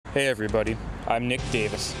Hey everybody, I'm Nick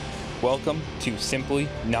Davis. Welcome to Simply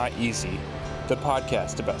Not Easy, the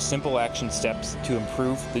podcast about simple action steps to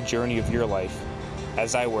improve the journey of your life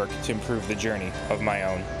as I work to improve the journey of my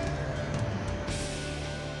own.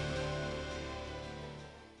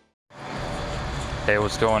 Hey,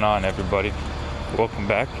 what's going on everybody? Welcome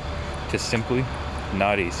back to Simply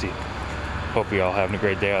Not Easy. Hope you all having a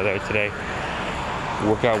great day out there today.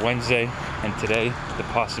 Workout Wednesday, and today the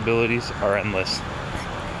possibilities are endless.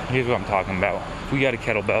 Here's what I'm talking about. We got a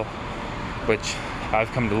kettlebell, which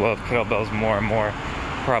I've come to love kettlebells more and more,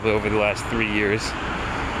 probably over the last 3 years,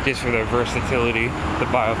 just for their versatility,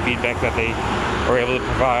 the biofeedback that they are able to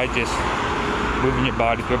provide, just moving your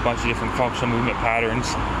body through a bunch of different functional movement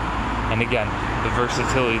patterns. And again, the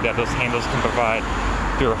versatility that those handles can provide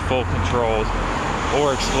through a full controlled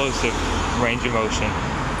or explosive range of motion.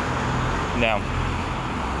 Now,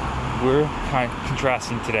 we're kind of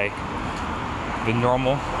contrasting today the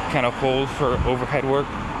normal kind of hold for overhead work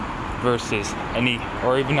versus any,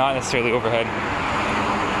 or even not necessarily overhead,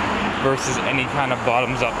 versus any kind of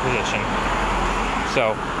bottoms up position.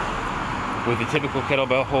 So with the typical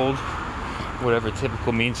kettlebell hold, whatever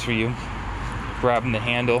typical means for you, grabbing the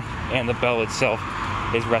handle and the bell itself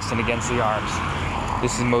is resting against the arms.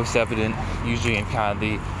 This is most evident usually in kind of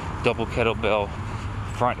the double kettlebell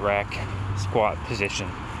front rack squat position.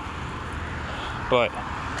 But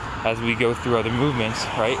as we go through other movements,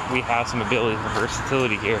 right, we have some ability for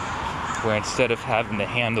versatility here, where instead of having the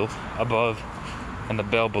handle above and the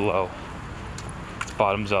bell below, it's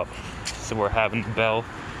bottoms up. So we're having the bell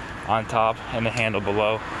on top and the handle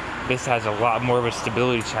below. This has a lot more of a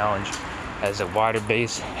stability challenge, as a wider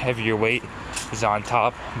base, heavier weight is on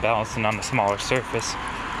top, balancing on a smaller surface.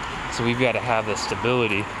 So we've got to have the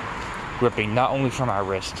stability gripping not only from our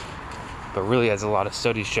wrist, but really, as a lot of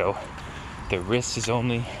studies show, the wrist is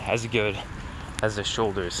only as good as the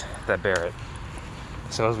shoulders that bear it.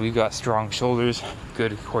 So as we've got strong shoulders,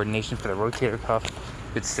 good coordination for the rotator cuff,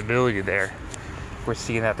 good stability there, we're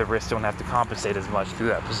seeing that the wrists don't have to compensate as much through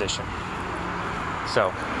that position.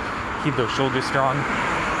 So keep those shoulders strong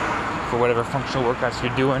for whatever functional workouts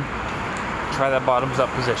you're doing. Try that bottoms up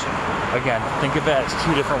position. Again, think of it as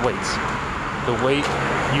two different weights. The weight,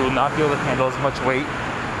 you will not be able to handle as much weight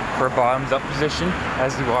for a bottoms up position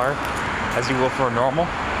as you will for a normal.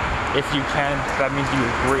 If you can, that means you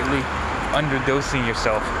are greatly underdosing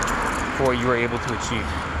yourself for what you are able to achieve,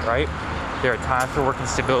 right? There are times for working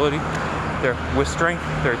stability with strength.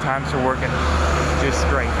 There are times for working just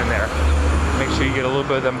strength in there. Make sure you get a little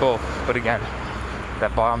bit of them both. But again,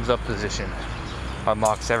 that bottoms up position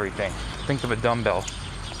unlocks everything. Think of a dumbbell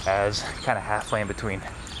as kind of halfway in between.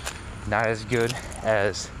 Not as good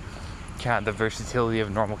as kind of the versatility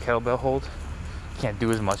of normal kettlebell hold. Can't do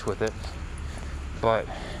as much with it, but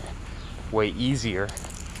way easier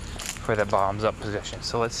for that bottoms up position.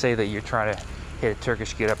 So let's say that you're trying to hit a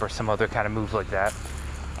Turkish get up or some other kind of move like that,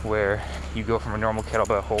 where you go from a normal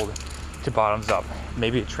kettlebell hold to bottoms up.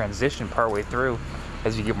 Maybe a transition partway through,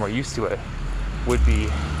 as you get more used to it, would be,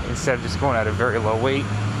 instead of just going at a very low weight,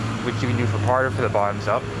 which you can do for part of for the bottoms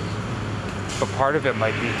up, but part of it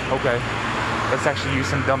might be, okay, let's actually use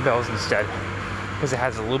some dumbbells instead, because it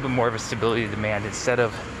has a little bit more of a stability demand instead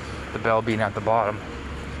of the bell being at the bottom,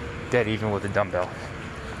 dead even with the dumbbell.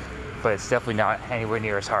 But it's definitely not anywhere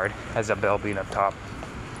near as hard as a bell being up top.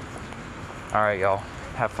 All right, y'all,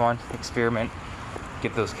 have fun, experiment,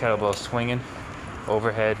 get those kettlebells swinging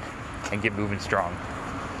overhead, and get moving strong.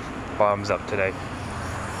 Bottoms up today.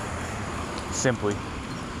 Simply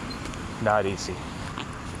not easy.